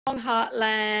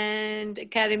Heartland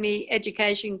Academy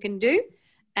education can do,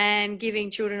 and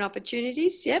giving children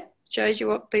opportunities. Yep, shows you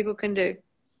what people can do.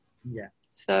 Yeah.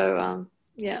 So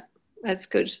yeah, that's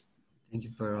good. Thank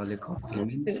you for all your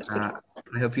compliments.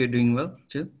 I hope you're doing well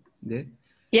too. There.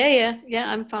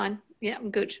 Yeah. I'm fine. Yeah, I'm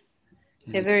good.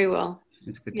 Yeah, very well.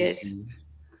 It's good yes. to see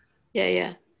you.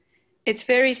 Yeah. It's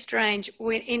very strange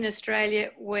when in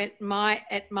Australia,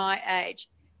 at my age,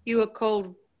 you were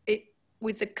called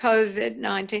with the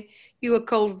COVID-19, you were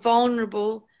called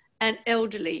vulnerable and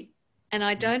elderly, and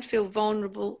I don't feel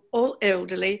vulnerable or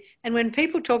elderly. And when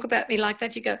people talk about me like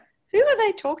that, you go, "Who are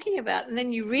they talking about?" And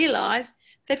then you realise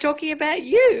they're talking about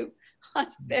you.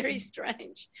 It's very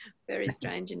strange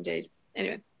indeed.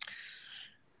 Anyway,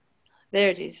 there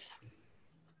it is.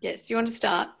 Yes, do you want to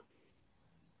start?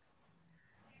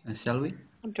 Shall we?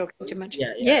 I'm talking too much.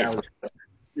 Yeah. Yes.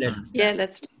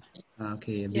 Let's start.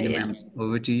 Okay, Bina ma'am,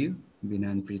 over to you.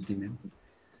 Bina and Preeti ma'am.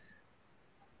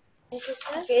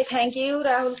 Okay, thank you,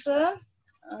 Rahul sir.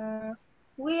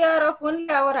 We are of only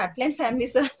our Heartland family,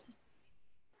 sir.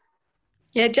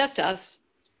 Yeah, just us.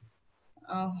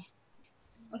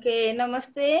 Okay,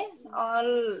 namaste, all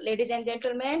ladies and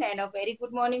gentlemen, and a very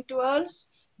good morning to all.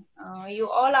 You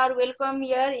all are welcome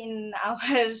here in our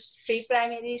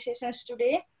pre-primary sessions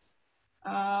today.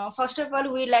 First of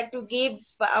all, we'd like to give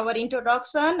our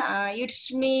introduction.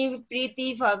 It's me,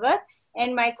 Preeti Bhagat,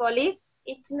 and my colleague.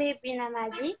 It's me, Prina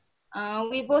Maji.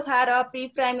 We both are a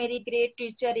pre-primary grade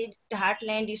teacher at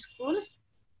Heartland schools.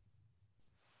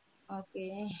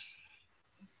 Okay.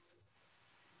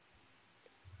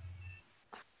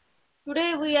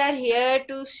 Today we are here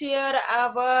to share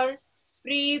our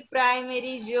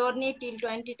pre-primary journey till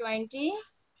 2020.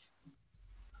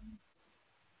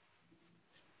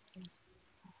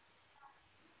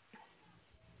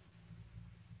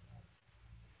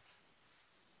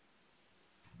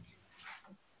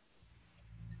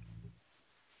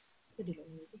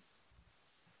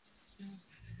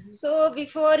 So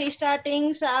before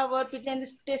starting our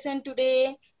presentation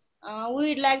today,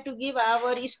 we'd like to give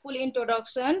our school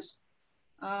introductions.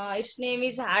 Its name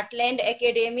is Heartland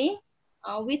Academy,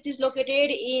 which is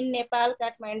located in Nepal,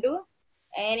 Kathmandu,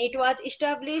 and it was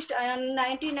established in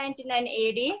 1999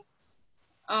 AD.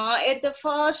 At the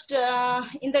first,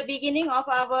 in the beginning of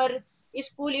our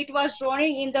school, it was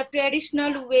running in the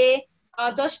traditional way,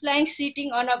 just like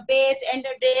sitting on a bench and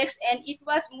a desk, and it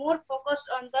was more focused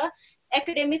on the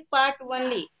academic part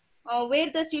only,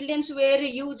 where the children were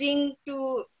using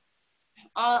to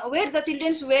where the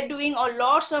children were doing a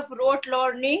lots of rote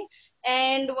learning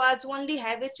and was only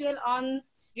habitual on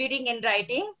reading and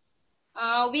writing.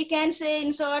 We can say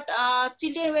in short,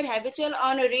 children were habitual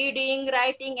on reading,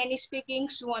 writing and speaking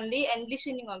only, and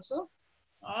listening also.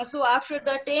 So after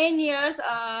the 10 years,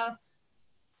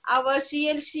 our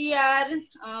CLCR,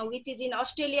 which is in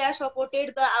Australia,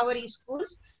 supported our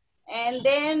schools, and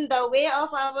then the way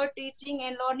of our teaching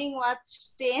and learning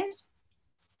was changed.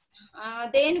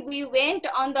 Then we went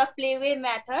on the playway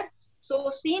method. So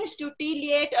since to till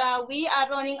yet, we are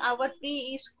running our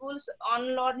pre-schools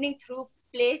on learning through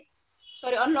play,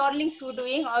 on learning through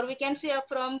doing, or we can say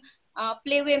from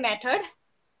playway method.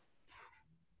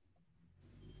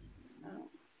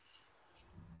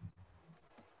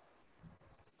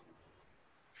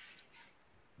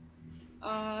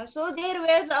 So there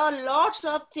were lots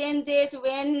of changes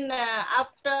when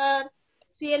after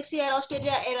CLCR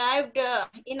Australia arrived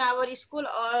in our school,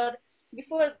 or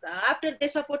before, after they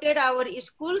supported our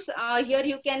schools. Here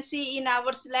you can see in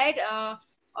our slide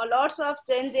lots of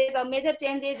changes, major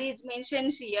changes is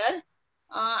mentioned here.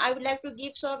 I would like to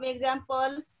give some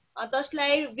example. The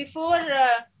slide before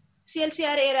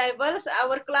CLCR arrivals,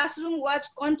 our classroom was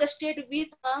congested with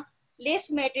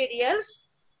less materials,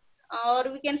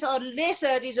 or we can say less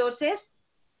resources.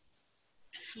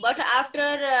 But after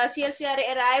CLCR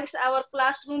arrives, our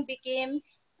classroom became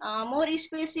more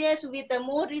spacious with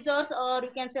more resource, or we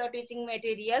can say teaching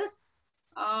materials.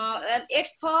 And at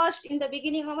first, in the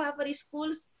beginning of our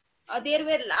schools, there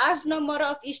were large number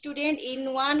of students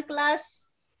in one class,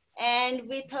 and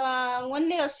with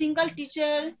only a single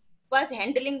teacher was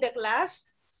handling the class.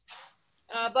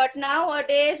 But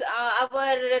nowadays,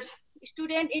 our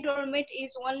student enrollment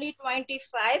is only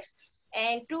 25,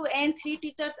 and 2 and 3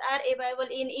 teachers are available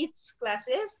in each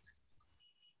classes.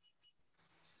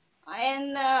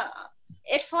 And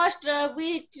at first,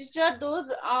 we teacher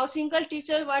those single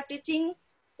teachers were teaching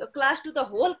the class to the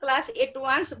whole class at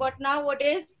once. But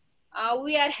nowadays,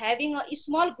 we are having a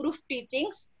small group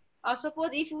teachings.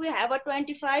 Suppose if we have a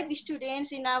 25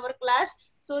 students in our class,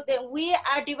 so then we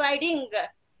are dividing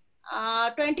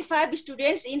 25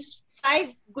 students in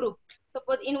 5 groups.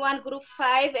 Suppose in one group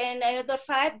 5 and another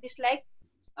 5, this like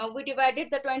we divided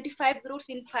the 25 groups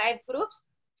in 5 groups.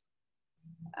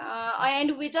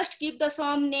 And we just keep the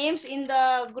some names in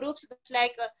the groups,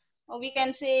 like we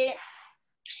can say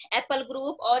apple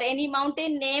group or any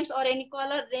mountain names or any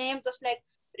color name, just like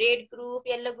red group,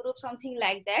 yellow group, something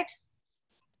like that.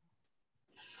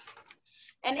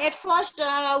 And at first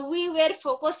we were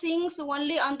focusing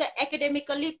only on the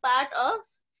academically part of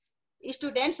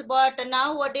students, but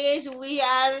nowadays we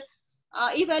are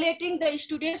evaluating the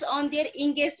students on their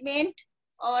engagement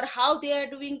or how they are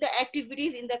doing the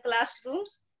activities in the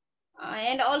classrooms.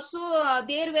 And also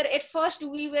there were at first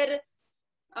we were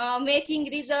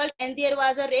making result and there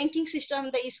was a ranking system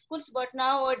in the schools, but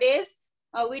nowadays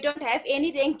we don't have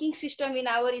any ranking system in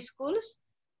our schools,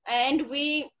 and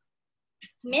we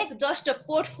make just a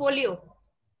portfolio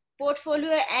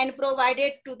and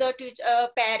provided to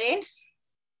the parents,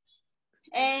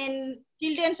 and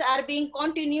children are being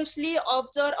continuously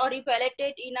observed or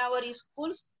evaluated in our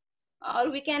schools,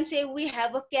 or we can say we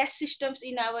have a cash systems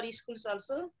in our schools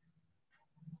also.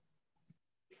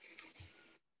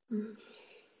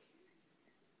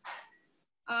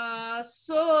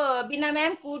 So Bina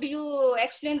ma'am, could you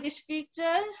explain these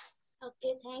pictures?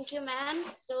 Okay, thank you, ma'am.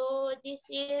 So this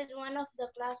is one of the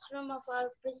classroom of our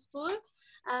preschool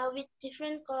with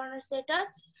different corner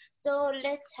setups. So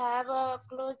let's have a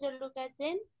closer look at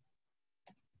them.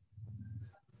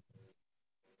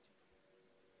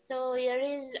 So here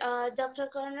is Doctor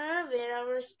Corner, where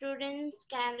our students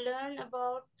can learn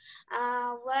about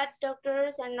what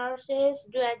doctors and nurses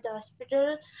do at the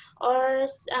hospital, or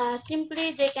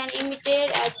simply they can imitate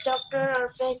as doctor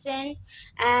or patient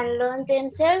and learn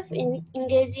themselves in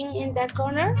engaging in that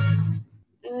corner.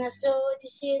 So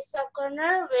this is sub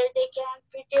corner where they can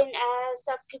pretend as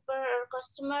shopkeeper or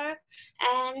customer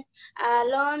and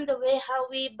learn the way how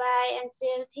we buy and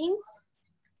sell things.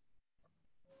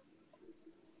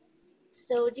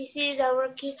 So this is our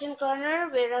kitchen corner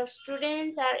where our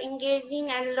students are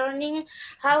engaging and learning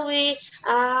how we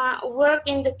work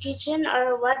in the kitchen,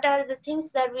 or what are the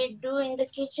things that we do in the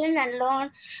kitchen, and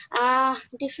learn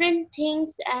different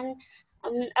things and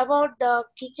about the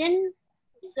kitchen.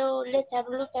 So let's have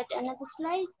a look at another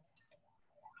slide.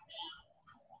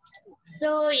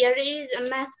 So here is a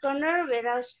math corner where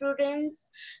our students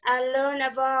learn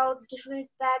about different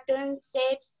patterns,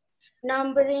 shapes,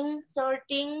 numbering,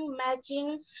 sorting,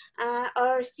 matching,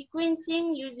 or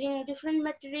sequencing using different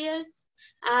materials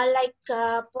like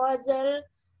puzzle,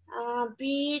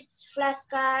 beads,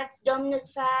 flashcards,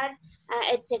 dominance card,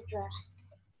 etc.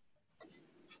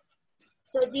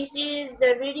 So this is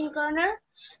the reading corner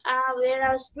where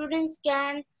our students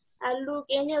can look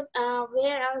any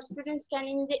where our students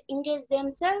can engage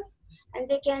themselves, and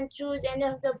they can choose any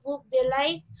of the book they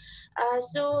like.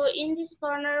 So in this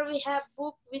corner we have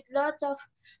book with lots of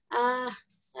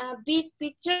big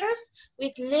pictures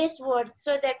with less words,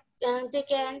 so that they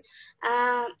can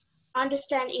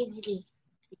understand easily.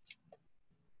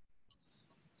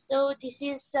 So this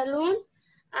is saloon.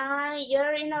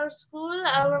 Here in our school,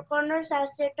 our corners are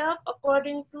set up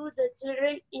according to the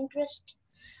children's interest.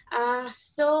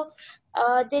 So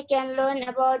they can learn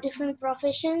about different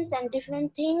professions and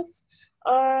different things,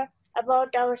 or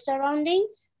about our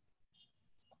surroundings.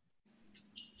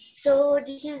 So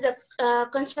this is the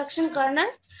construction corner.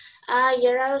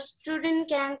 Here our student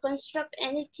can construct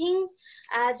anything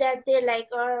that they like,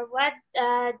 or what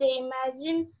they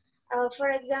imagine.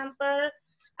 For example,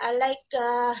 like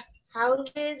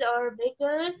houses or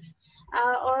vehicles,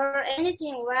 or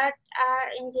anything what are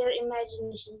in their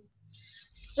imagination.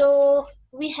 So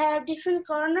we have different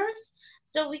corners,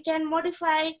 so we can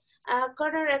modify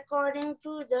corner according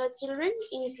to the children's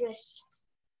interest.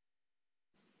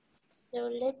 So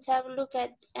let's have a look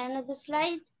at another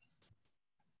slide.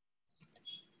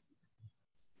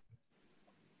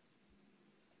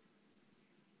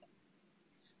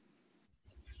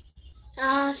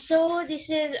 So this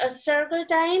is a circle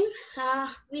time.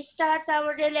 We start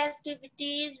our daily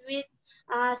activities with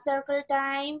circle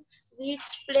time, which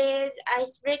plays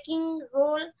ice-breaking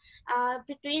role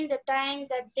between the time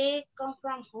that they come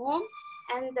from home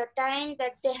and the time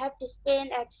that they have to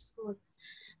spend at school.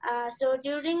 So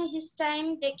during this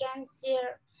time, they can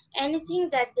share anything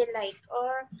that they like,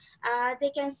 or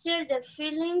they can share their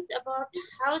feelings about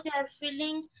how they are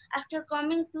feeling after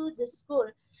coming to the school,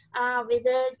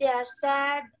 whether they are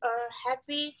sad or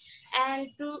happy, and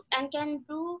can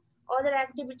do other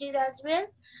activities as well.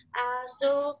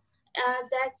 So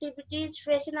the activities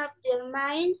freshen up their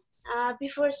mind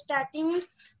before starting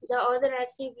the other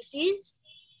activities.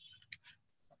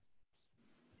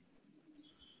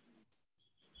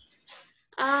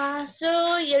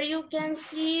 So here you can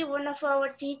see one of our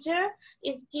teacher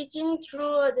is teaching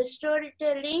through the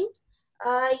storytelling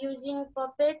using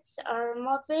puppets or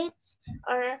muppets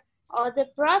or other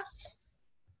props.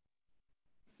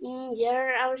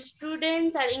 Here our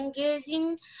students are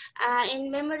engaging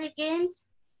in memory games,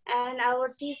 and our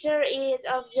teacher is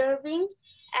observing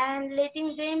and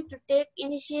letting them to take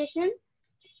initiation.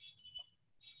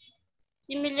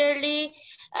 Similarly,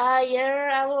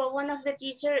 here one of the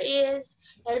teacher is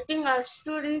helping our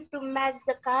student to match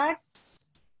the cards.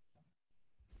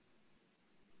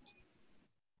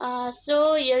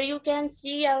 So here you can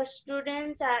see our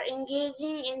students are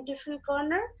engaging in different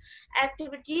corner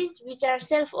activities which are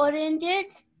self-oriented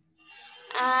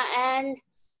and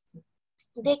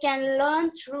they can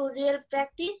learn through real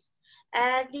practice.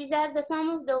 These are some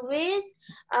of the ways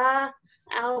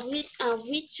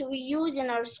which we use in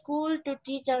our school to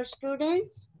teach our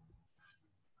students.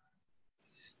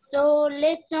 So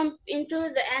let's jump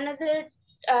into another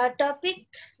topic,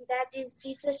 that is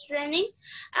teachers training,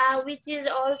 which is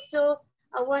also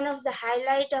one of the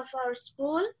highlight of our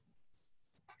school.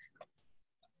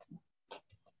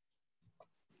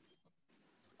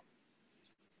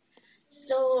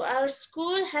 So our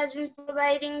school has been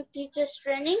providing teachers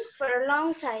training for a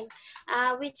long time,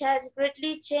 which has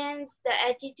greatly changed the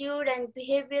attitude and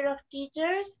behavior of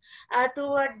teachers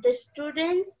toward the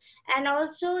students, and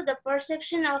also the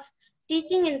perception of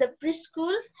teaching in the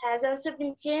preschool has also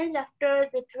been changed after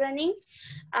the training.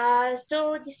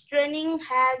 So this training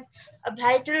has a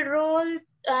vital role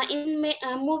in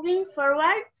moving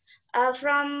forward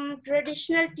from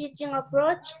traditional teaching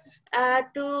approach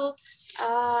to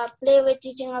play with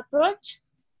teaching approach.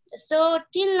 So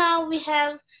till now we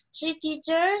have 3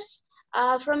 teachers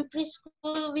from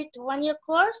preschool with 1-year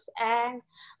course, and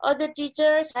other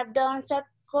teachers have done short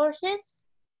courses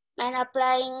and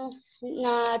applying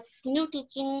new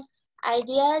teaching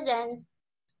ideas and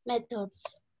methods.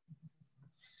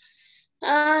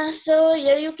 So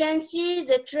here you can see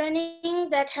the training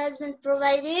that has been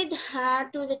provided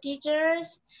to the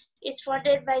teachers is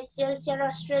funded by CLCR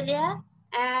Australia,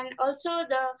 and also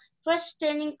the first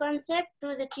training concept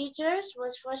to the teachers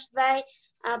was first brought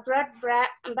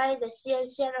by the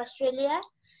CLCR Australia,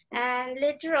 and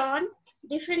later on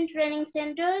different training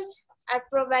centers are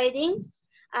providing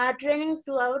training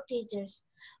to our teachers.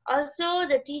 Also,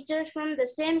 the teachers from the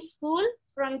same school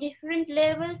from different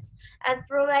levels are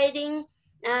providing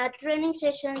training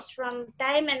sessions from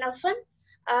time and often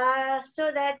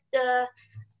so that the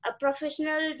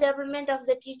professional development of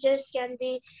the teachers can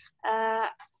be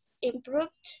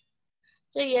improved.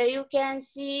 So here you can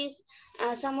see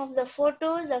some of the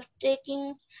photos of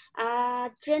taking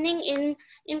training in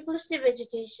inclusive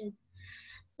education.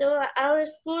 So our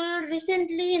school,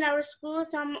 recently in our school,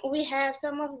 we have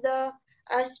some of the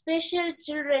special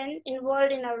children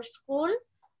involved in our school.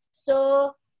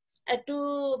 So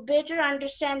to better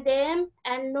understand them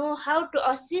and know how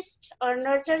to assist or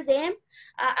nurture them,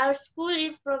 our school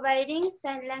is providing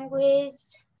sign language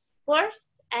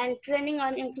course and training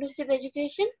on inclusive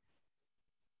education.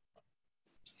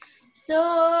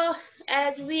 So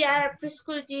as we are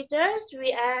preschool teachers,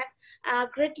 we are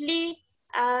greatly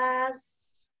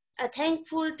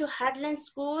thankful to Heartland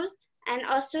School and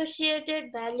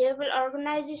associated valuable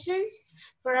organizations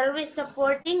for always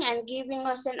supporting and giving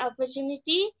us an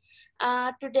opportunity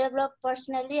to develop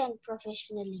personally and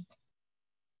professionally.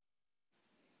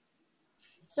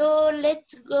 So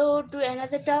let's go to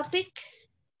another topic,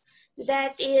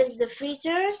 that is the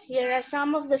features. Here are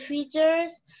some of the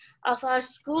features of our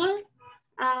school,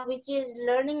 which is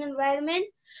learning environment.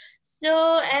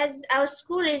 So as our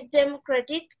school is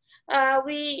democratic,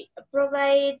 we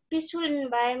provide peaceful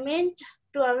environment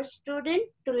to our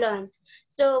students to learn.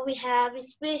 So we have a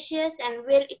spacious and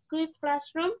well-equipped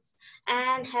classroom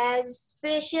and has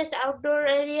spacious outdoor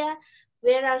area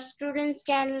where our students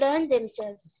can learn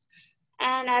themselves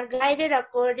and are guided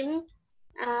according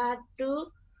to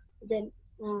the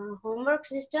homework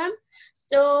system.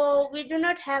 So we do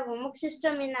not have homework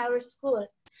system in our school.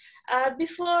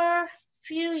 Before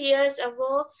few years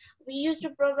ago, we used to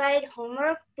provide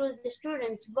homework to the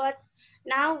students, but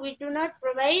now we do not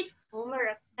provide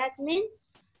homework. That means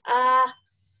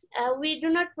we do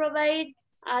not provide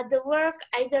the work,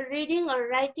 either reading or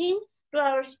writing, to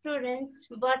our students,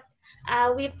 but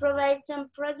we provide some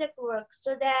project work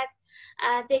so that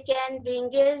they can be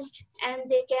engaged and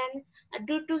they can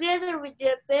do together with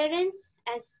their parents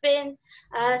and spend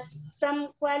some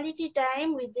quality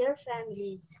time with their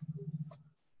families.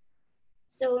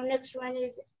 So next one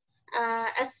is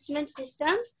assessment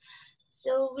system.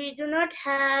 So we do not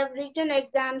have written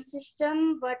exam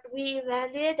system, but we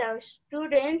evaluate our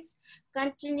students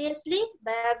continuously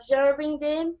by observing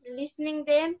them, listening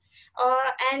them,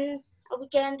 and we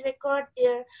can record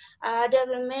their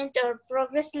development or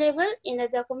progress level in a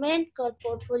document called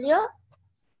portfolio.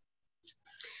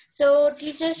 So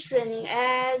teachers training,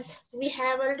 as we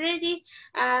have already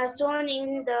shown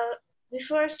in the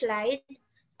before slide,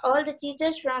 all the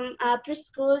teachers from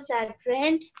preschools are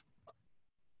trained.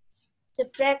 So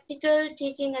practical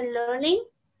teaching and learning.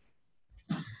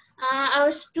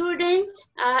 Our students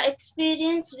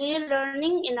experience real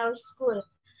learning in our school.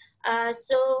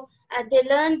 They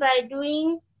learn by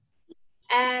doing,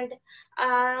 and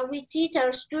we teach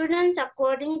our students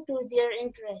according to their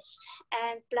interest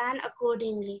and plan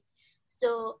accordingly.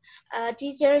 So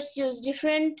teachers use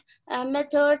different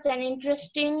methods and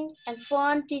interesting and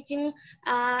fun teaching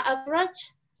approach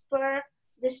for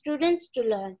the students to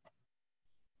learn.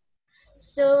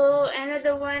 So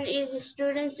another one is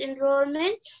students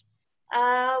enrollment.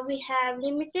 We have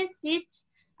limited seats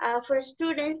for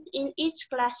students in each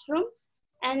classroom,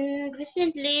 and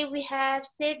recently we have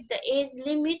set the age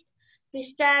limit to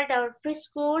start our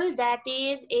preschool, that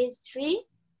is age 3.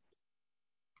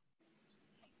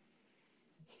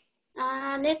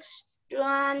 Next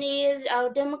one is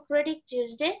our Democratic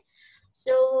Tuesday.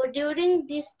 So during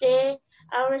this day,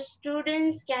 our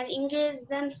students can engage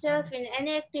themselves in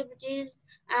any activities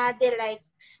they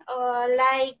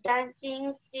like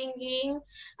dancing, singing,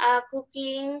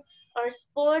 cooking, or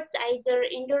sports, either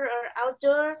indoor or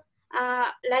outdoor,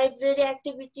 library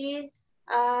activities,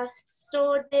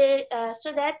 so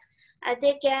that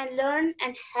they can learn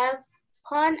and have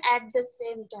fun at the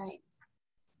same time.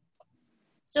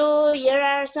 So here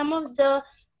are some of the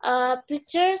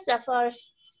pictures of our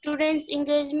students'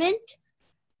 engagement.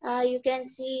 You can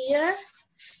see here.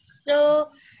 So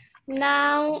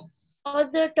now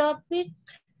other topic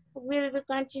will be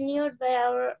continued by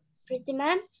our Preeti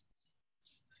ma'am.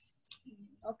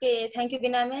 Okay, thank you,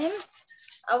 Bina ma'am.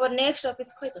 Our next topic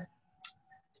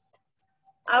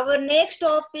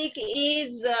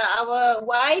is our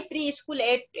why preschool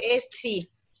at age 3.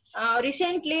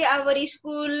 Recently, our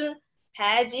school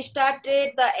has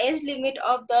started the age limit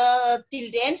of the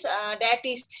children's, that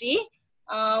is 3.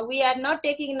 We are not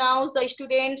taking now the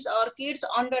students or kids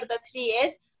under the 3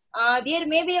 age. There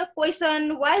may be a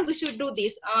question why we should do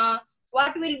this.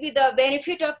 What will be the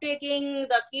benefit of taking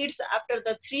the kids after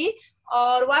the 3,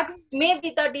 or what may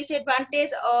be the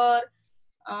disadvantage or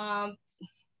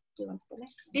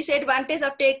disadvantage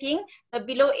of taking the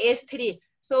below age 3.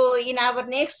 So in our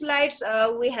next slides,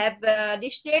 we have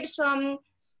listed some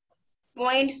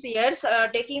points here,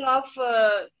 taking of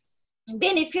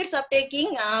benefits of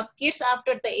taking kids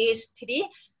after the age 3.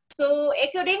 So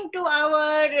according to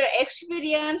our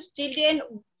experience, children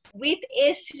with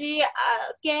age 3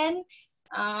 can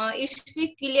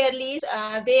speak clearly.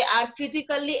 They are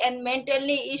physically and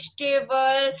mentally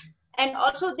stable, and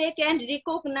also they can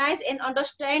recognize and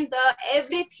understand the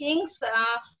everything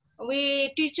we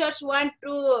teachers want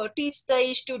to teach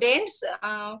the students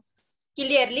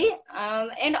clearly,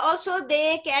 and also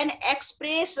they can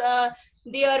express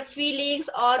their feelings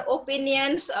or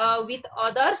opinions with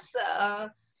others.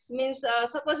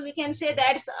 Suppose we can say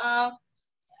that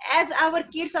as our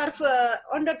kids are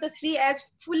under the 3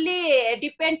 as fully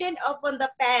dependent upon the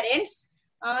parents,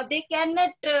 they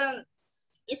cannot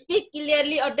speak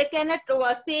clearly, or they cannot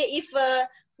say if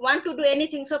want to do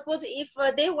anything. Suppose if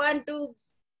they want to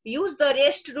use the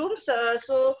restrooms,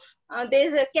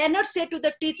 they cannot say to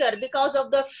the teacher because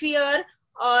of the fear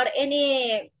or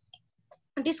any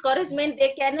discouragement.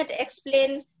 They cannot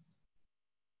explain.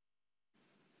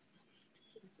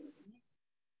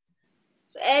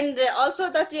 And also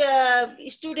that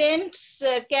students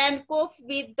can cope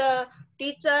with the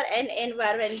teacher and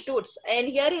environment tools. And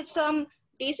here is some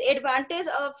disadvantage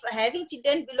of having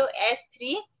children below age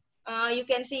 3. You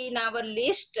can see in our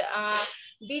list.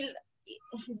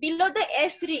 Below the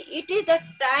age 3, it is the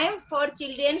time for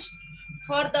children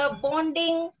for the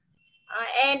bonding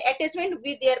and attachment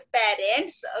with their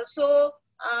parents.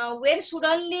 When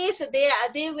suddenly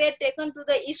they were taken to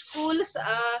the schools,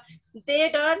 they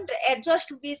don't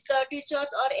adjust with the teachers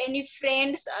or any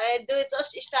friends. They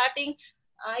just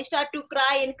start to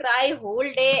cry and cry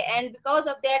whole day, and because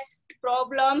of that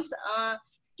problems,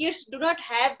 kids do not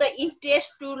have the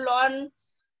interest to learn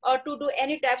or to do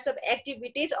any types of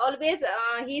activities. Always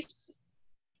he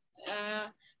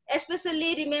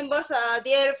especially remembers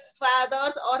their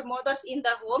fathers or mothers in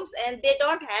the homes, and they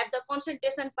don't have the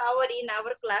concentration power in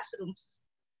our classrooms.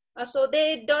 So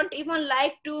they don't even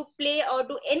like to play or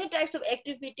do any types of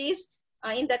activities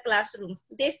in the classroom.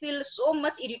 They feel so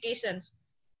much irritation.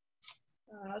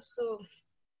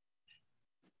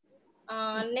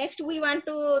 Next, we want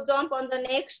to jump on the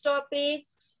next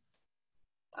topics.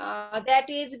 That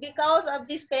is because of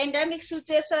this pandemic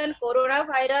situation,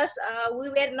 coronavirus, we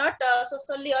were not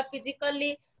socially or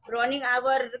physically running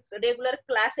our regular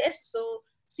classes. So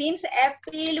since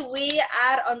April, we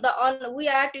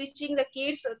are teaching the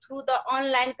kids through the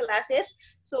online classes.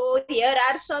 So here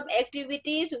are some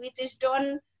activities which is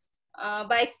done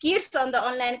by kids on the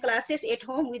online classes at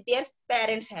home with their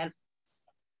parents' help.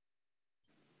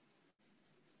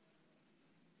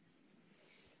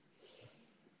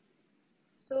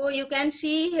 So you can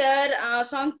see here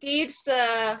some kids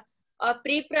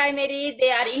pre-primary,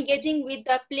 they are engaging with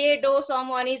the Play-Doh.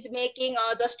 Someone is making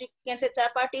you can say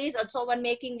chapatis, or someone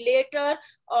making later,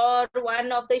 or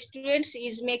one of the students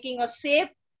is making a shape,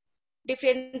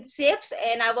 different shapes,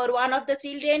 and one of the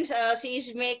children, she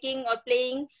is making or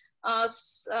playing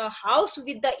house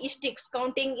with the sticks,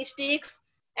 counting sticks,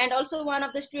 and also one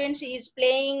of the students is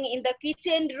playing in the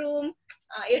kitchen room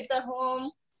at the home.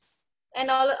 And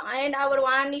our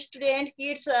one student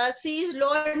kids, she is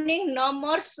learning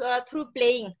numbers through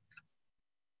playing.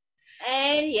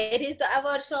 And here is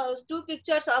our two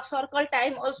pictures of circle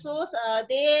time also.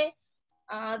 They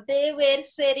were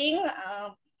sharing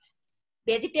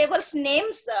vegetables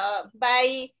names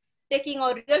by taking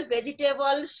real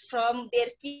vegetables from their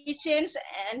kitchens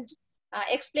and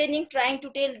explaining, trying to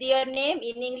tell their name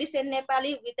in English and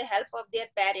Nepali with the help of their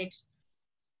parents.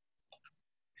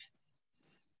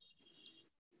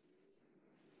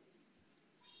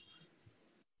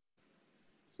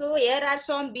 So here are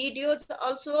some videos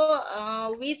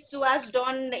also which was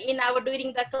done in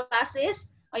during the classes.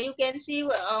 You can see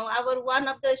our one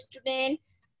of the student,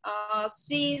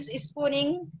 she is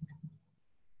spooning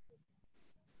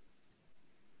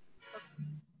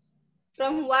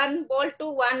from one ball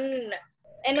to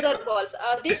another balls.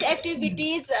 This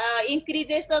activities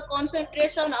increases the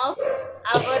concentration of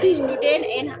our student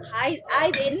and eyes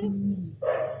and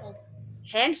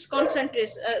hands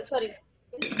concentration.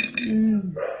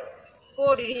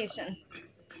 Coordination.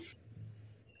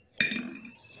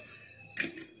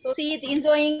 So she is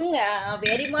enjoying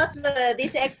very much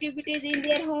these activities in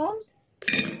their homes.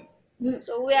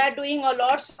 So we are doing a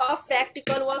lots of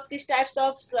practical works, these types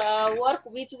of work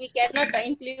which we cannot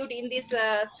include in this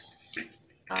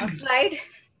slide.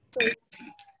 So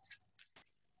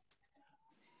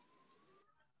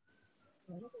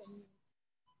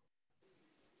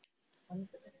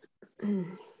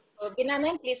Bina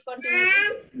ma'am, please continue.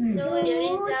 So here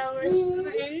is our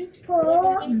student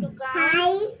learning to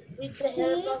count with the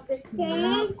help of the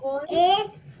small code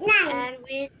and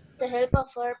with the help of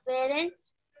our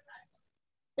parents.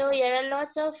 So here are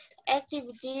lots of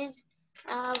activities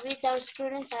which our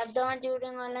students have done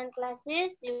during online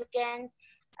classes. You can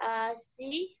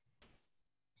see.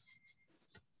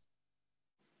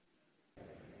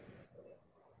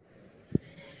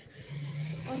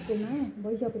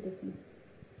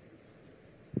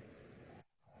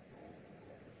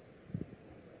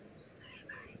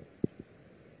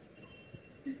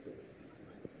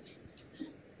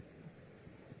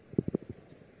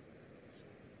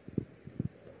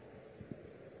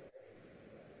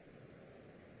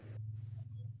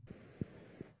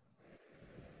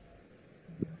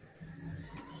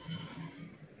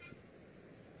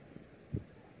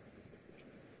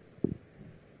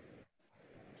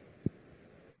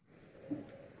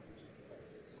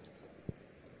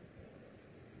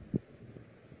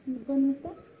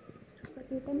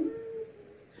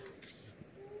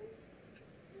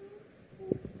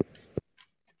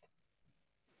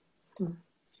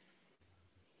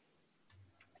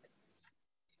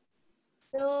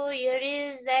 So here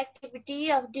is the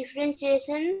activity of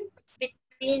differentiation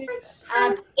between big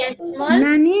and small.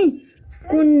 Nani,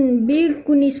 kun big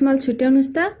kun small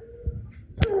छुट्याउनुस् त.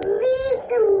 Big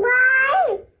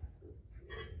ball,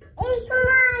 small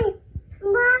ball,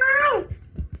 small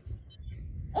puppy,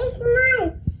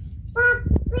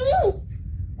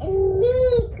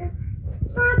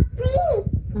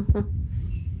 big puppy.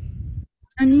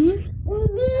 Ani?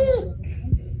 Big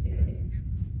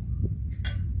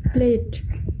plate.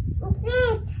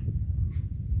 Plate.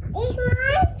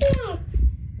 Small plate.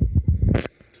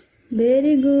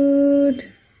 Very good.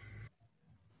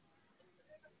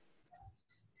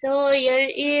 So here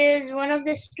is one of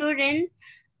the students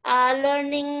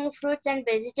learning fruits and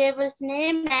vegetables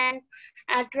name and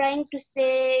trying to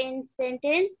say in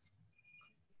sentence.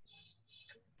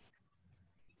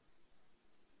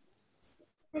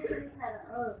 This is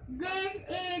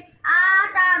a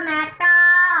tomato.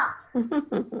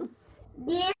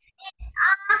 This is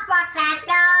a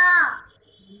potato.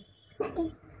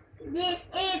 This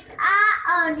is a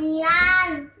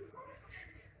onion.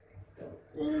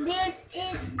 This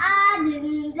is a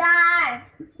ginger.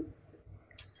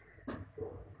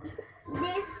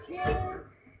 This is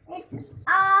it's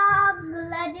a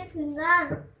bloody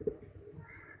finger.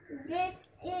 This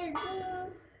is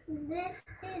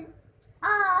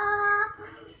a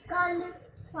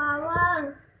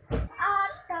cauliflower. A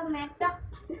tomato.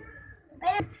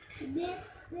 This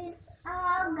is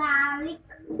a garlic.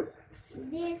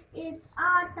 This is a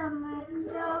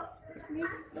tomato.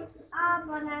 This is a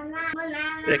banana.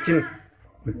 Action.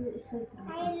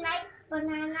 I like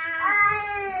banana.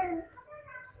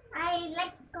 I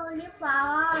like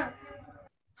cauliflower.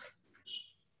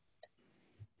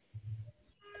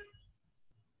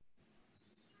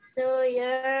 So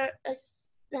here,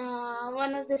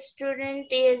 one of the student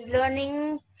is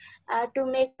learning to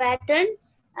make pattern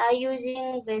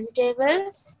using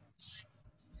vegetables.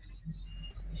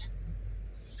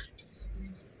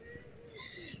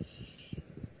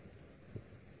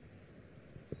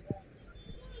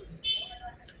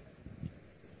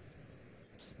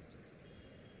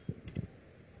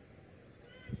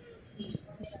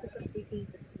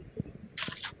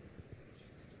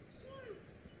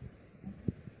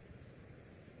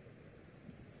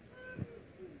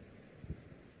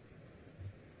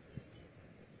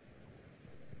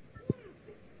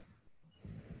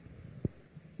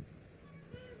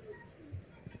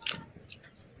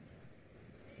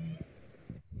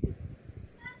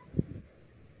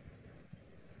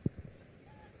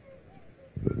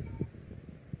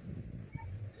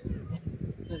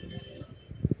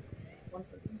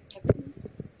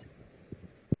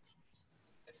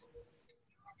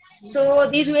 So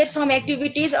these were some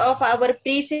activities of our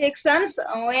pre-sections,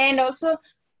 and also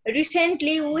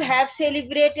recently we have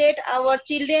celebrated our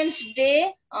Children's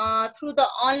Day through the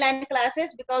online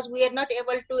classes because we are not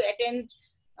able to attend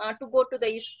to go to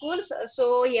the schools.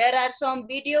 So here are some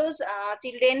videos.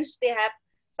 Children's, they have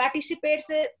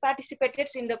participated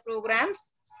in the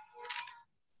programs.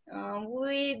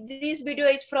 This video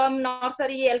is from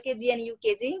nursery, LKG and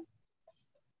UKG.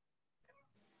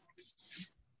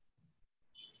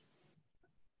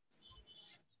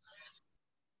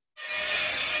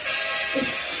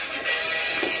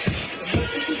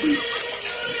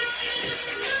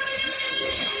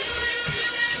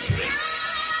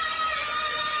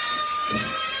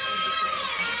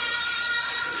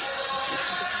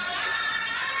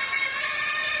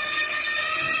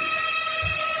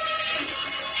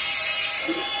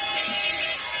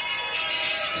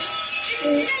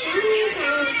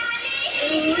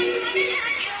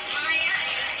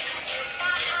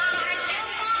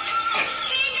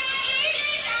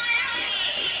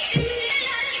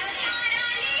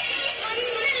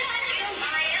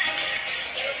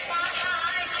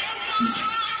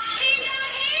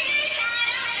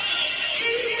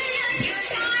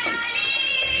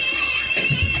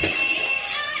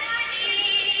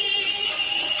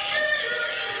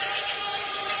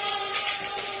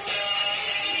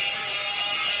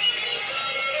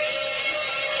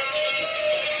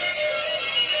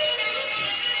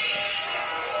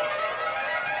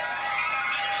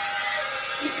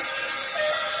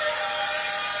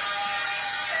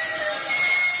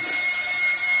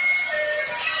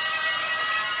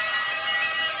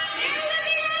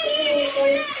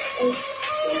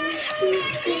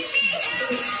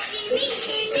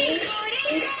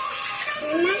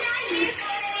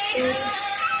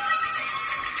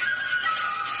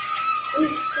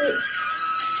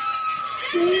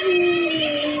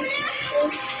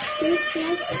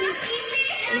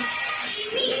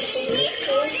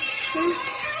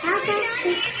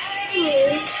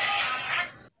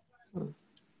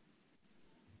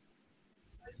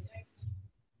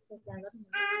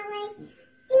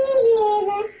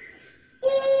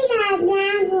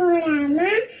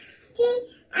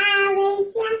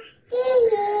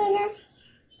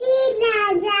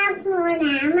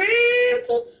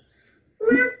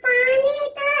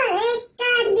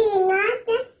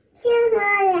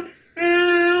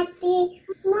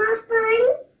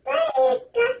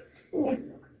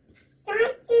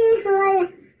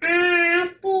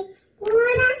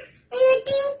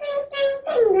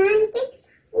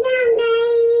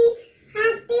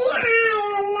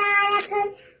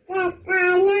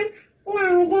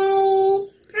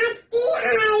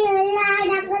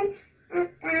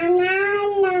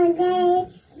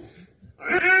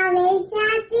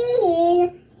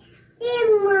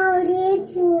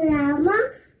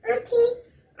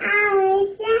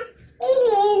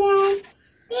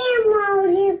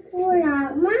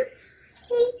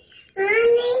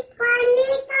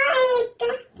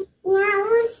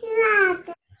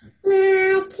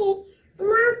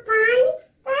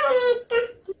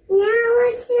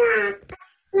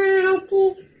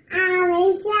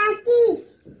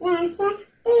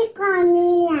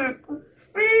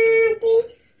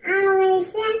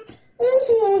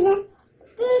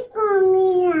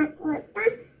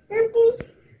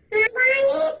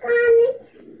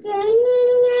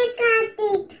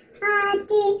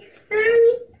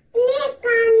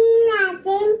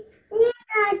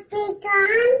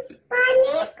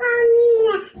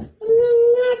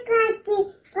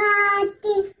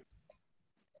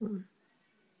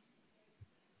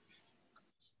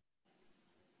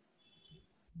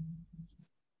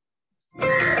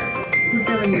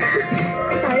 Oh,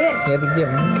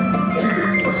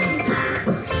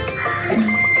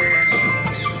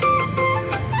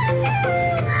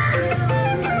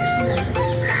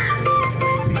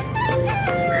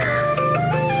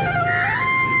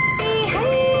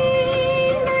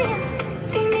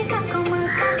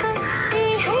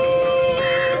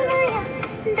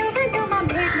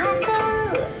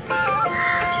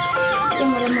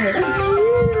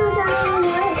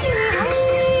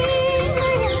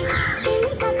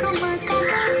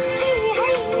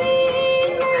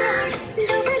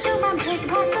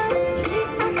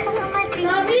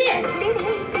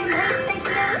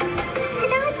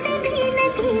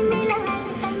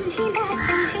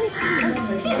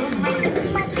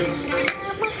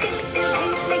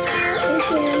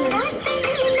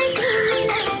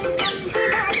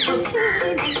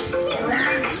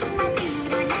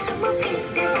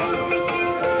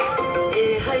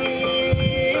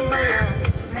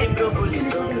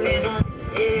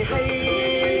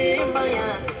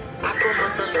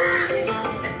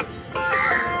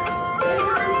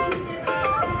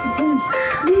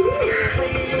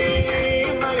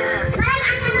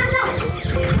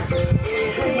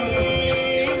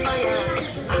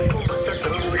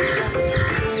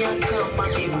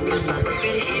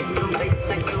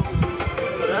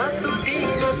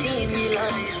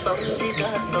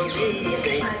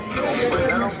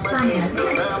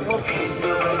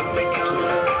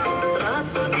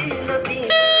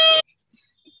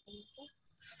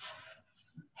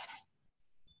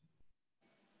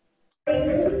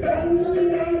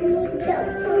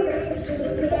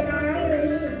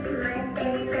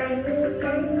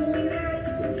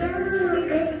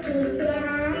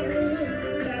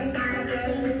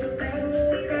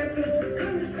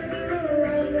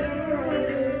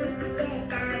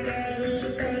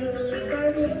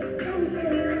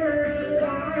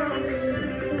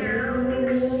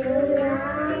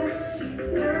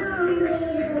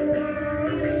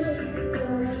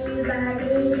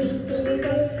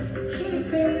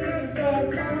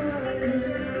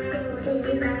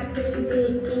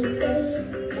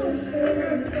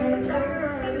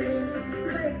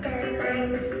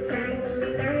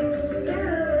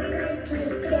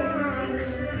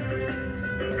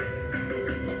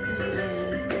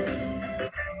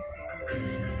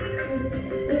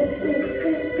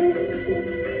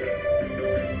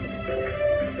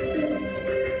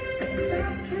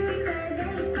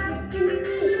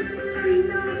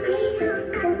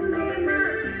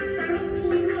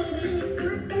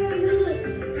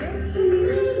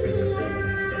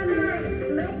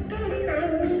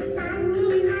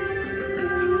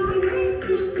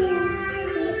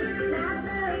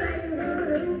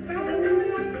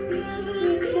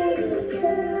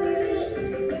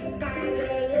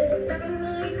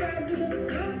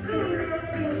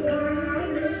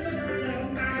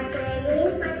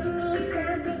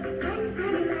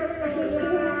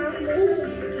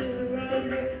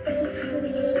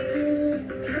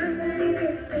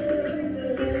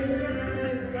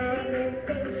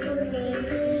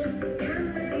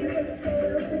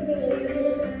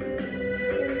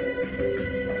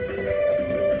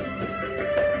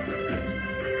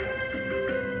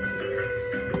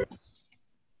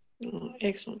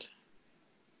 excellent.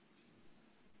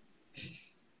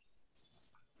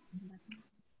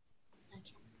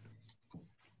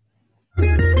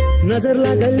 नजर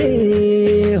लागले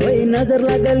होय नजर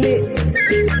लागले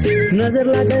नजर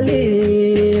लागले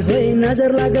होय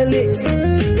नजर लागले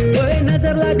होय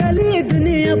नजर लागले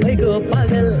दुनिया भइगयो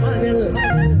पागल पागल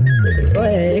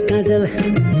ओए काजल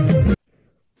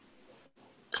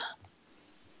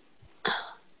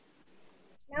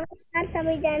नमस्कार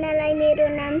सबैजनालाई मेरो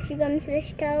नाम शिवम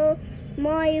श्रेष्ठ हो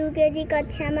म युकेजी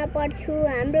कक्षामा पढ्छु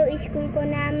हाम्रो स्कुलको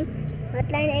नाम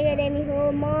हटल्यान्ड एकाडेमी हो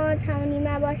म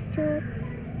छाउनीमा बस्छु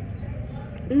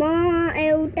म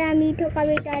एउटा मिठो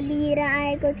कविता लिएर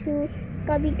आएको छु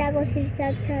कविताको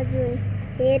शीर्षक छ जुन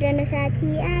हेर न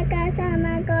साथी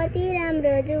आकाशमा कति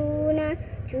राम्रो जुन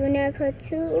छुन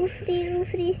खोज्छु उफ्री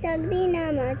उफ्री सक्दिन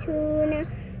म छुन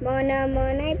मन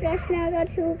मनै प्रश्न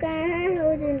गर्छु कहाँ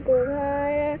हो जुनको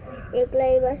घर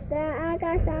एक्लै बस्दा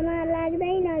आकाशमा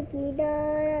लाग्दैन कि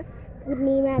डर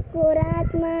पूर्णिमाको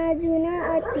रातमा जुन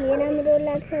अति राम्रो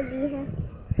लाग्छ बिहान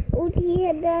उठी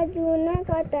हेर्दा जुन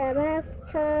कता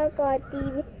भाग्छ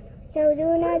कति छौ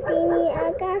जुन तिमी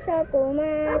आकाशको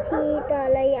माथि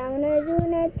तलै आउन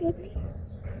जुन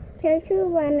खेल्छु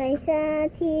बनाइ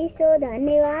साथी सो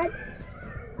धन्यवाद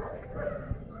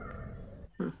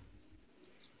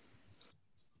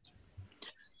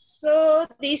So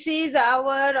this is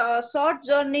our short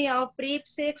journey of prep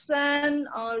section,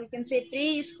 or you can say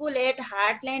preschool at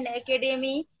Heartland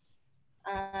Academy.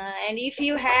 And if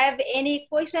you have any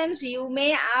questions, you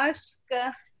may ask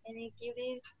any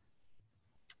queries.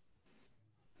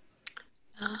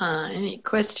 Any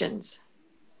questions?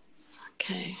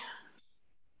 Okay.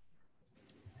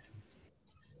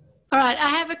 All right, I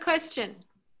have a question.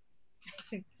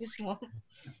 You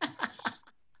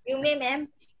may, ma'am.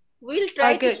 We'll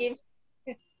try to give.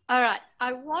 All right,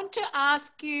 I want to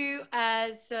ask you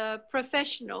as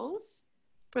professionals,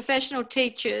 professional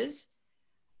teachers,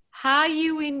 how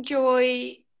you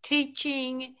enjoy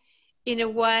teaching in a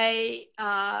way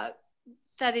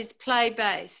that is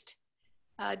play-based.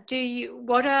 How do you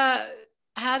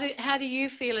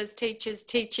feel as teachers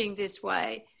teaching this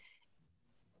way,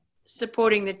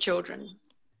 supporting the children?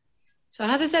 So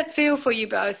how does that feel for you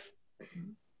both?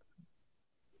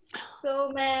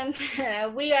 So, ma'am,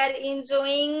 we are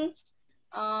enjoying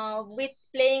with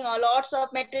playing lots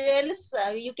of materials.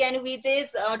 You can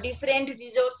visit different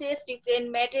resources,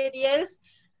 different materials,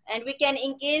 and we can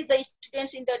engage the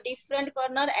students in the different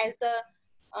corner as the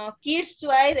kids'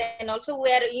 choice, and also we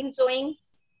are enjoying.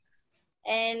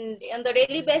 And on the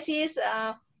daily basis,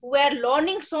 we are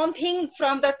learning something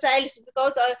from the childs,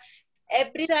 because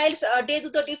every child they do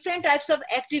the different types of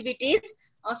activities.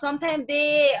 Sometimes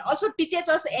they also teaches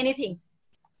us anything.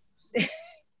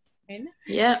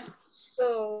 Yeah.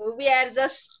 So we are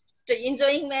just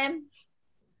enjoying, ma'am.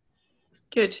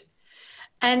 Good.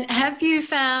 And have you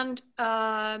found,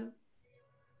 how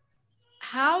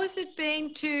has it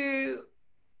been to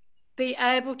be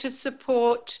able to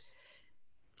support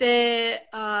their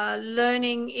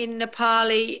learning in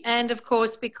Nepali? And of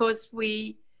course, because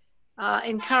we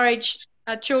encourage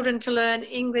children to learn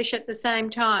English at the same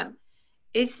time.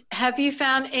 Have you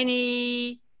found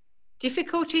any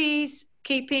difficulties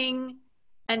keeping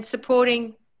and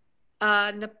supporting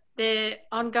their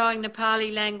ongoing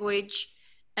Nepali language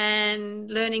and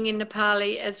learning in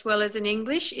Nepali as well as in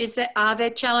English? Are there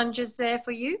challenges there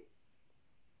for you?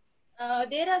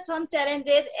 There are some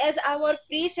challenges, as our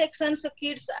pre-sections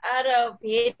kids are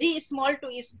very small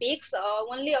to speak,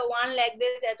 only one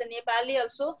language as a Nepali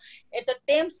also. At the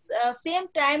same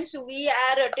times, we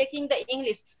are taking the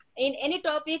English. In any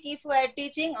topic, if we are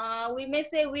teaching, we may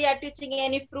say we are teaching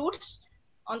any fruits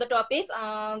on the topic.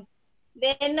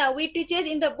 Then we teach it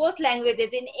in the both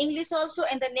languages, in English also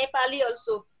and the Nepali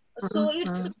also. So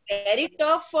it's very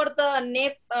tough for the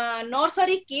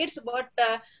nursery kids, but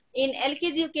in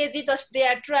LKG, UKG, just they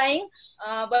are trying.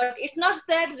 But it's not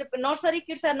that nursery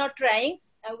kids are not trying.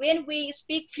 When we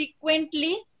speak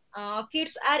frequently,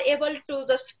 kids are able to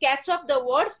just catch up the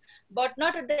words, but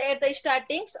not at the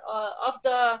startings of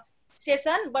the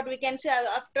session. But we can say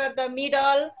after the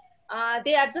middle,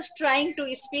 they are just trying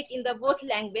to speak in the both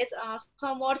language.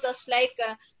 Some words just like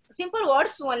simple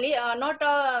words only, not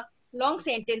long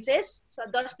sentences. So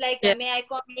just like may I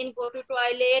come in, go to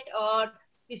toilet, or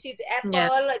this is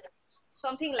apple,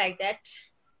 something like that.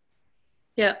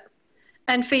 Yeah.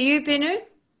 And for you, Binu?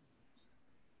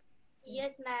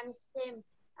 Yes, ma'am, same.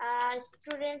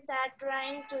 Students are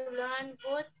trying to learn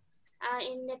both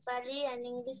in Nepali and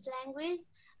English language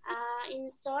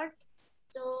in short.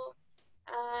 So,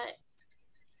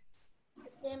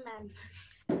 same, ma'am.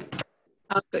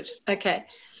 Oh, good. Okay.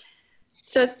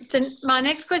 So my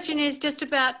next question is just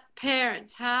about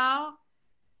parents. How,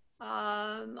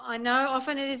 I know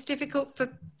often it is difficult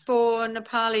for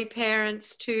Nepali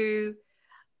parents to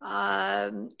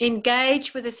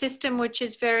engage with a system which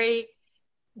is very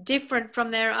different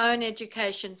from their own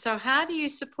education. So how do you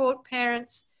support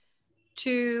parents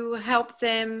to help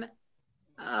them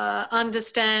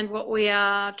understand what we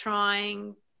are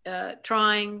trying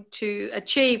to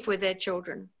achieve with their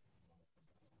children?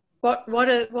 What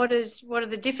are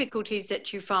the difficulties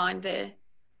that you find there?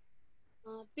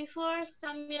 Before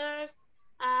some years,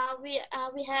 we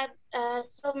have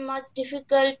so much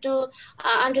difficult to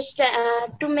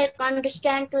understand to make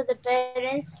understand to the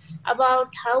parents about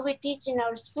how we teach in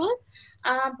our school.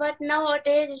 But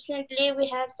nowadays, recently, we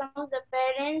have some of the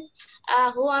parents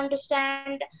who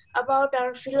understand about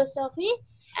our philosophy,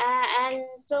 and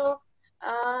so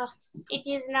it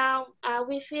is now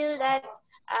we feel that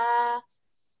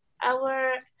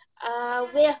our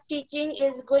way of teaching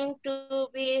is going to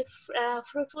be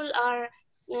fruitful or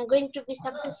going to be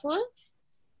successful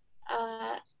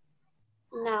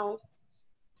now.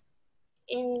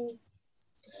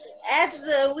 As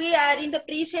we are in the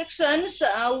pre-sections,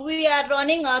 we are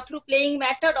running through playing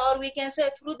method, or we can say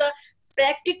through the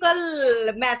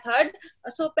practical method.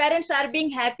 So parents are being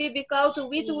happy because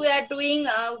which we are doing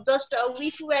just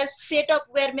if we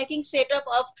are making setup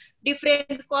of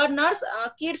different corners,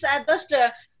 kids are just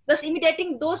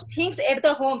imitating those things at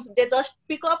the homes. They just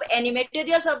pick up any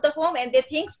materials of the home and they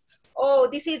think oh,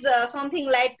 this is something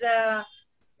like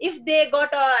if they got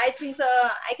I think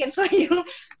I can show you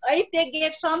if they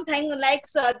get something like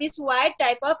this white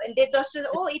type of, and they just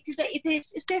oh, it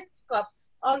is stethoscope,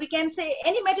 or we can say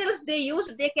any materials they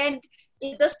use, they can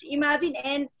just imagine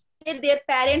and tell their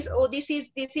parents, oh, this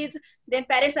is, then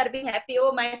parents are being happy,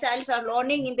 oh, my child are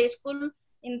learning in the school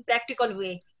in practical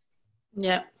way.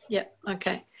 Yeah, yeah,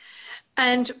 okay.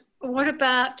 And what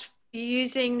about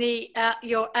using the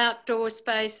your outdoor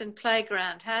space and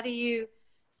playground? How do you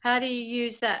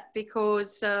use that?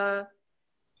 Because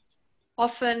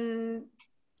often,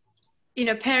 you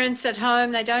know, parents at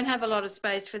home, they don't have a lot of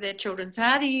space for their children. So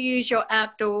how do you use your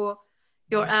outdoor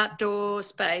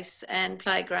space and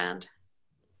playground?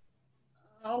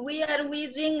 We are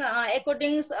using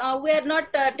according, we are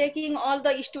not taking all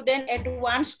the students at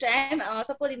once time.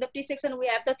 Suppose in the pre-section we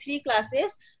have the 3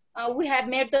 classes. We have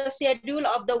made the schedule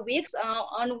of the weeks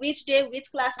on which day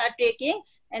which class are taking,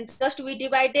 and just we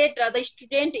divided the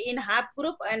student in half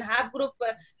group, and half group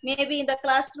maybe in the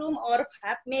classroom, or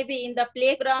half maybe in the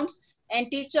playgrounds, and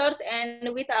teachers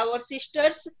and with our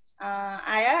sisters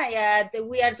Aya, yeah,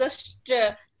 we are just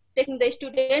taking the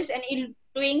students and in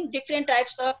doing different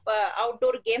types of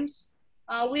outdoor games.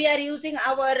 We are using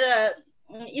our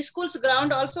school's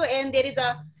ground also, and there is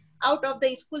a out of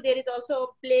the school there is also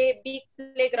big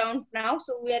playground now,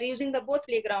 so we are using the both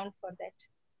playground for that.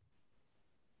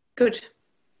 Good,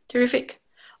 terrific.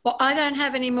 Well, I don't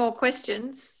have any more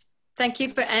questions. Thank you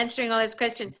for answering all those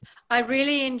questions. I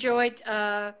really enjoyed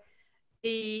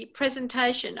the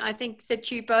presentation. I think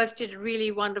that you both did a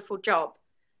really wonderful job.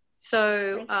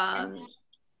 So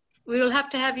we will have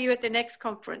to have you at the next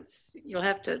conference. You'll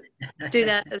have to do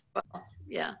that as well.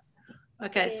 Yeah.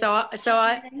 Okay. So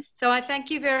I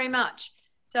thank you very much.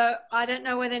 So I don't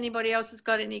know whether anybody else has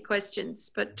got any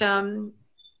questions, but to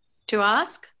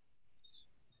ask,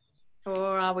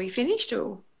 or are we finished?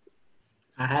 Or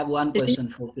I have one question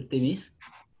for Kirti Miss.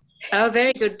 Oh,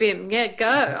 very good, Bim. Yeah, go.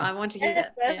 I want to hear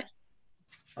that. Yeah.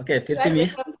 Okay, Kirti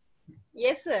Miss.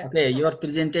 Yes, sir. Okay, your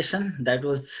presentation, that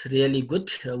was really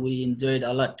good. We enjoyed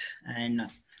a lot, and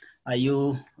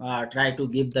you try to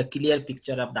give the clear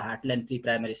picture of the Heartland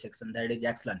pre-primary section. That is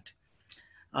excellent.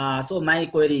 So my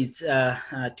queries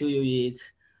to you is,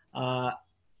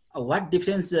 what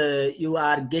difference you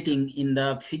are getting in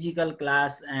the physical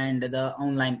class and the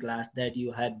online class that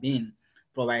you have been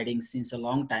providing since a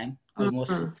long time,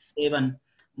 almost 7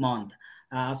 months.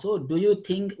 So do you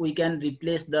think we can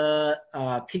replace the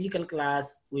physical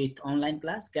class with online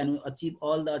class? Can we achieve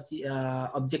all the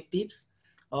objectives,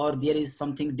 or there is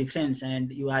something different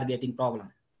and you are getting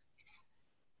problem?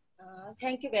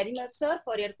 Thank you very much, sir,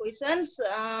 for your questions.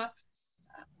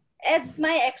 As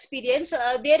my experience,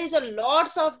 there is a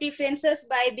lots of differences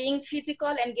by being physical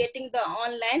and getting the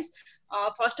online.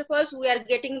 First of all, we are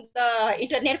getting the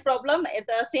internet problem at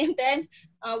the same time.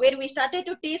 When we started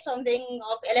to teach something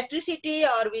of electricity,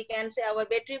 or we can say our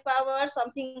battery power,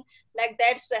 something like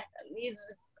that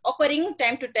is occurring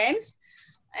time to times.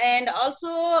 And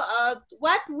also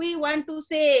what we want to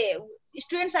say,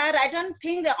 students are, I don't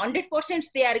think the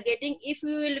 100% they are getting. If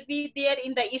we will be there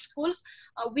in the schools,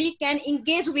 we can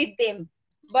engage with them.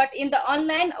 But in the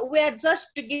online, we are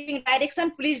just giving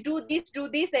direction, please do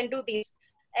this and do this.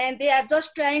 And they are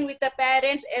just trying with the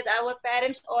parents, as our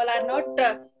parents all are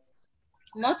not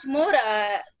much more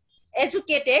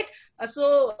educated.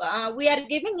 So we are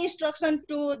giving instruction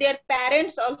to their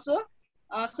parents also.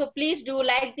 So please do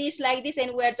like this,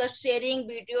 and we are just sharing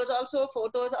videos also,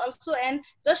 photos also, and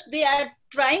just they are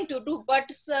trying to do, but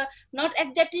not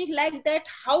exactly like that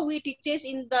how we teach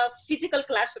in the physical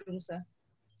classrooms.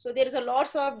 So there is a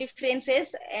lots of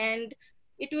differences, and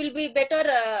it will be better,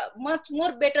 much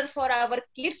more better for our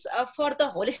kids for the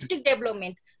holistic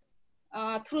development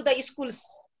through the schools.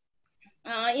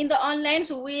 In the online,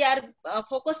 so we are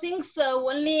focusing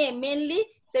only mainly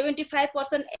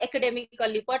 75%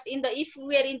 academically, but in the if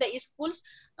we are in the schools,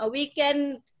 we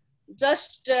can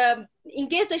just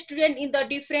engage the student in the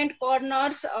different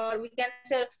corners, or we can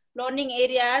say learning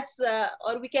areas,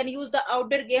 or we can use the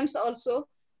outdoor games also,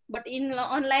 but in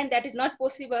online that is not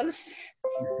possible.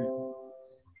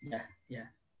 Yeah,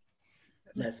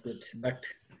 that's good. But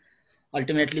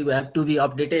ultimately we have to be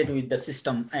updated with the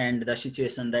system and the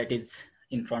situation that is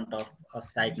in front of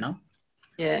us right now.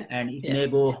 Yeah. And it may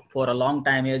go for a long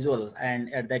time as well.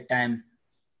 And at that time,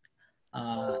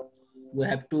 we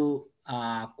have to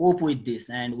cope with this,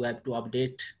 and we have to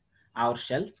update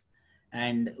ourselves,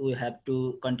 and we have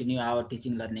to continue our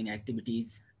teaching learning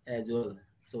activities as well.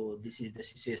 So this is the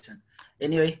situation.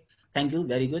 Anyway, thank you.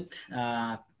 Very good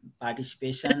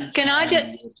participation. Can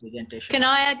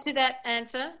I add to that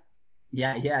answer?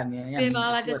 Yeah, yeah, Bimal, sure.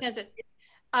 I just answered.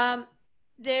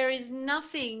 There is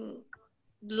nothing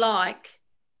like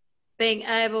being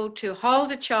able to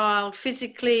hold a child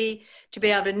physically, to be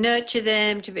able to nurture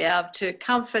them, to be able to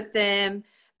comfort them,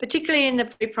 particularly in the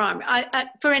pre-primary,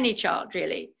 for any child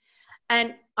really.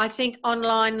 And I think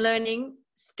online learning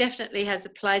definitely has a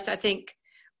place. I think,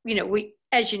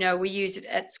 as you know, we use it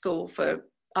at school for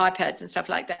iPads and stuff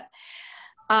like that.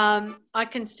 I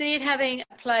can see it having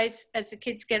a place as the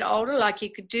kids get older, like you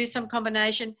could do some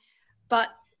combination, but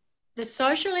the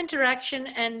social interaction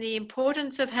and the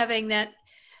importance of having that,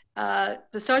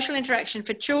 the social interaction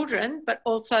for children, but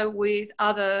also with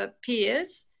other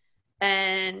peers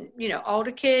and,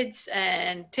 older kids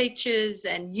and teachers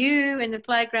and you in the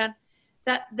playground,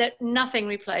 that nothing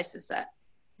replaces that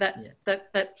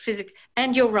physical.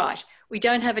 And you're right, we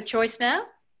don't have a choice now.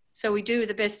 So we do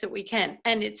the best that we can.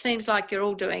 And it seems like you're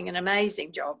all doing an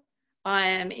amazing job. I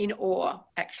am in awe,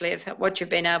 actually, of what you've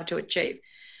been able to achieve.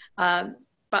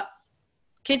 But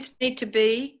kids need to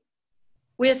be,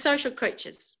 we're social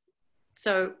creatures.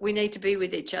 So we need to be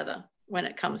with each other when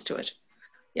it comes to it.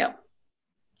 Yeah.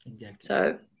 Exactly.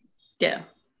 So, yeah.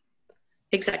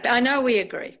 Exactly. I know we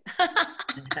agree.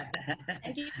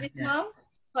 Thank you, Mom,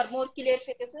 for more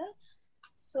clarification.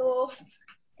 So,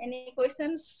 any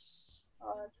questions?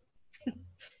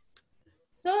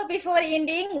 So before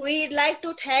ending, we'd like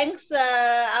to thank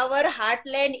our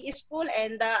Heartland School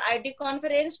and the ID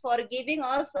conference for giving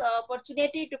us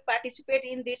opportunity to participate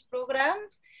in these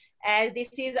programs. As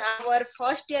this is our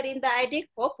first year in the ID,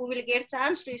 hope we will get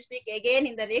chance to speak again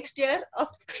in the next year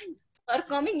or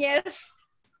coming years.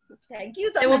 Thank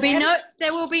you. There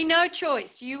will be no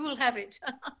choice. You will have it.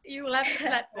 You will have the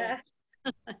platform.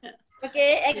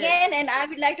 Okay, again, yes. And I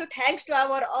would like to thanks to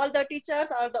all the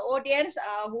teachers or the audience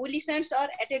who listens or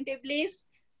attentively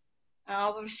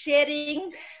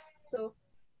sharing. So,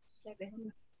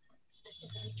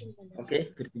 okay,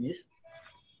 Prithvish,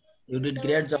 you did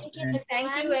great job.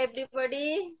 Thank you,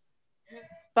 everybody.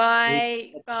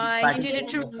 Bye. Bye. You did a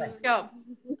terrific job.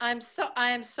 I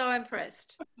am so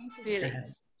impressed. Really.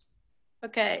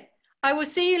 Okay. I will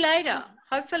see you later.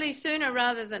 Hopefully sooner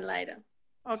rather than later.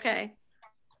 Okay.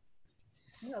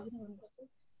 So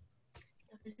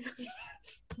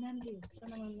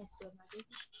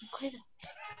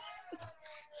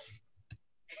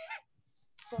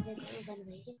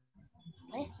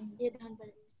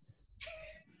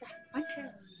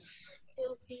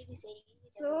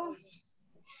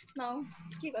now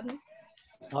keep on.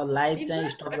 Live चाहिँ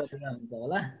स्टप गरेर हुन्छ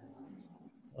होला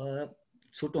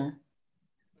छुटौं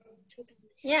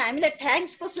यहाँ हामीले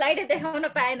thanks को slide देखाउन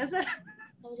पाएन सर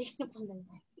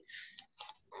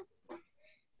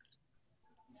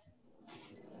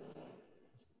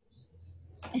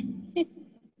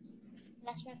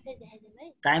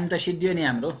टाइम त सिद्धियो नि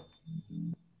हाम्रो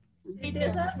सिद्धियो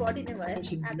सर बडी नै भयो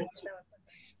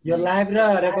यो लाइभ र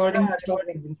रेकर्डिङ स्टप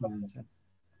गरिदिनु हुन्छ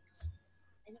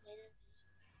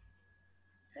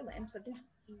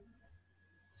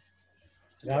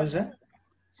Rahul sir?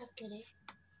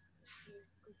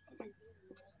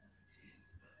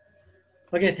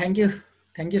 Okay, thank you.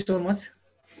 Thank you so much.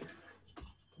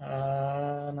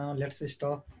 Now let's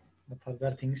stop the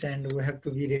further things and we have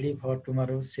to be ready for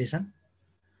tomorrow's session.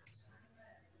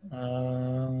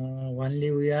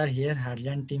 Only we are here,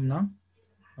 Heartland team now,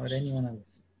 or anyone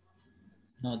else?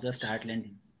 No, just Heartland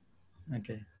team.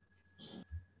 Okay.